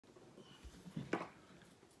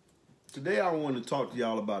Today I want to talk to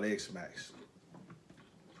y'all about XMAX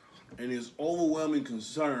and this overwhelming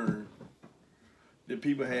concern that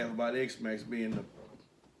people have about XMAX being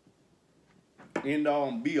the end all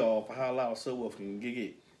and be all for how loud a subwoofer can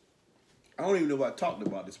get. I don't even know if I talked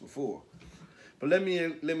about this before, but let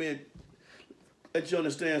me let you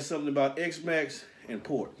understand something about XMAX and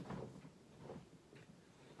port.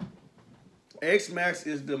 XMAX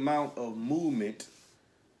is the amount of movement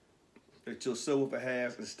that your subwoofer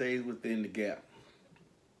has and stays within the gap.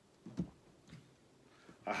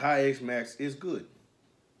 A high XMAX is good.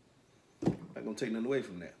 Not gonna take nothing away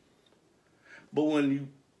from that. But when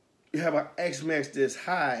you have an XMAX that's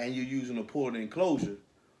high and you're using a port enclosure,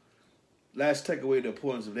 let's take away the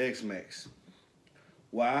importance of the XMAX.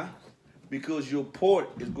 Why? Because your port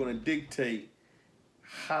is gonna dictate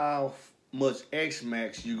how much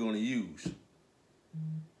XMAX you're gonna use.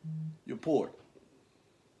 Your port,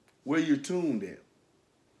 where you're tuned at.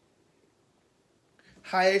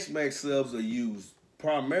 High XMAX subs are used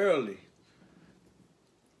primarily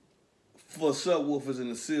for subwoofers in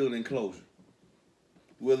the sealed enclosure,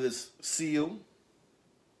 whether it's sealed,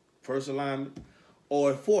 first alignment,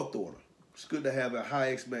 or a fourth order. It's good to have a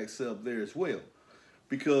high XMAX sub there as well,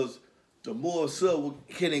 because the more a sub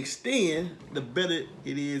can extend, the better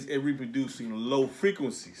it is at reproducing low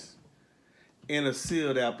frequencies in a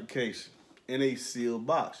sealed application, in a sealed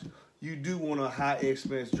box. You do want a high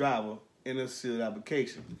XMAX driver in a sealed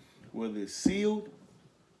application, whether it's sealed,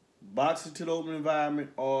 boxed into the open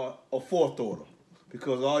environment, or a fourth order,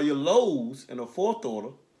 because all your loads in a fourth order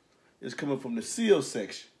is coming from the sealed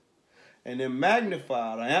section, and they're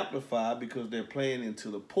magnified or amplified because they're playing into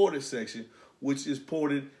the ported section, which is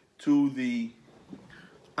ported to the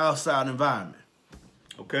outside environment.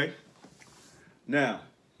 Okay? Now,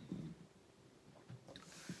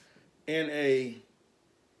 in a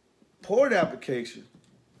port application,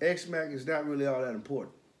 XMAX is not really all that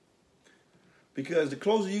important, because the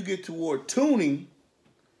closer you get toward tuning,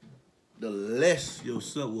 the less your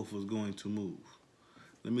subwoofer is going to move.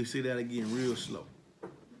 Let me say that again real slow.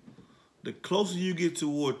 The closer you get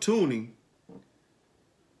toward tuning,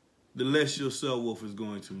 the less your subwoofer is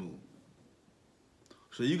going to move.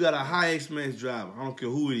 So you got a high XMAX driver. I don't care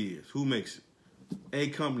who it is, who makes it. A,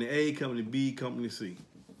 company B, company C.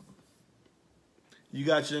 You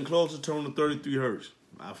got your enclosure tone to 33 hertz,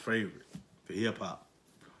 my favorite for hip hop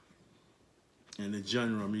and the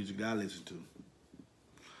genre of music I listen to.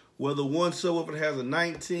 Whether one subwoofer has a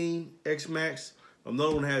 19 XMAX,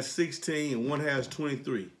 another one has 16, and one has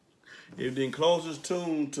 23. If the enclosure's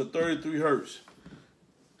tuned to 33 hertz,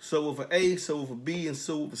 subwoofer A, subwoofer B, and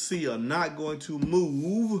subwoofer C are not going to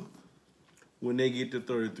move when they get to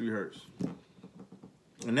 33 hertz.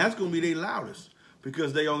 And that's going to be their loudest,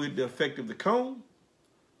 because they don't get the effect of the cone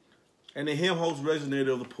and the Helmholtz resonator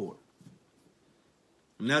of the port.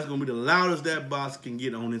 And that's going to be the loudest that box can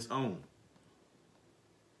get on its own.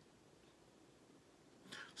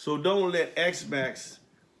 So don't let XMAX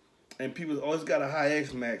and people always got a high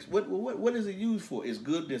XMAX. What is it used for? It's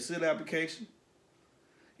good in sealed application.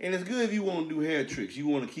 And it's good if you want to do hair tricks. You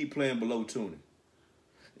want to keep playing below tuning.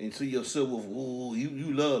 And see your subwoofer, ooh,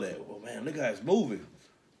 you love that. Well, man, look how it's moving.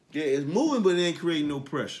 Yeah, it's moving, but it ain't creating no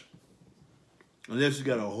pressure. Unless you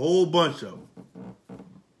got a whole bunch of them.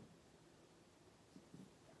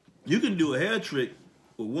 You can do a hair trick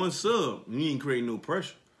with one sub and you ain't creating no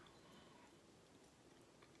pressure.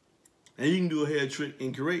 And you can do a hair trick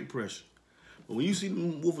and create pressure. But when you see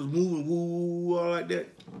them woofers moving, woo, all like that,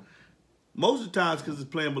 most of the time it's because it's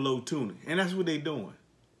playing below tuning. And that's what they're doing.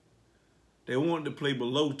 They want to play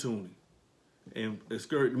below tuning and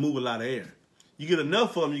move a lot of air. You get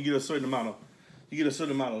enough of them, you get a certain amount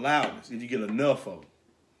of loudness if you get enough of them.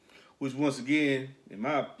 Which once again, in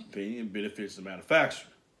my opinion, benefits the manufacturer.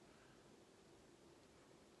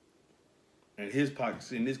 And his pocket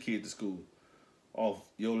sending his kid to school off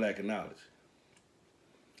your lack of knowledge.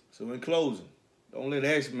 So in closing, don't let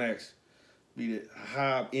XMAX be the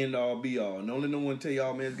high end all be all. And don't let no one tell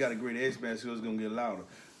y'all, man, it's got a great XMAX, so it's gonna get louder.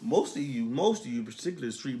 Most of you,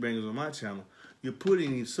 particularly street bangers on my channel, you're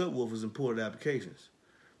putting these subwoofers in ported applications.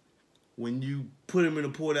 When you put them in a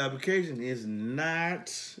ported application, it's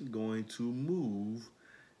not going to move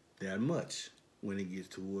that much when it gets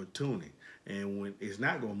toward tuning. And when it's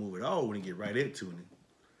not going to move at all when it gets right at tuning.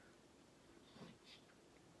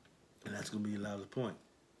 And that's going to be your loudest point.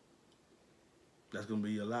 That's going to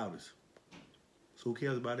be your loudest. So who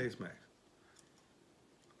cares about XMAX?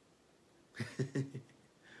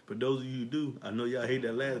 But those of you who do, I know y'all hate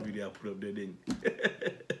that last video I put up there, didn't you?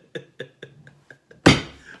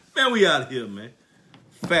 Man, we out of here, man.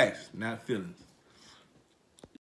 Facts, not feelings.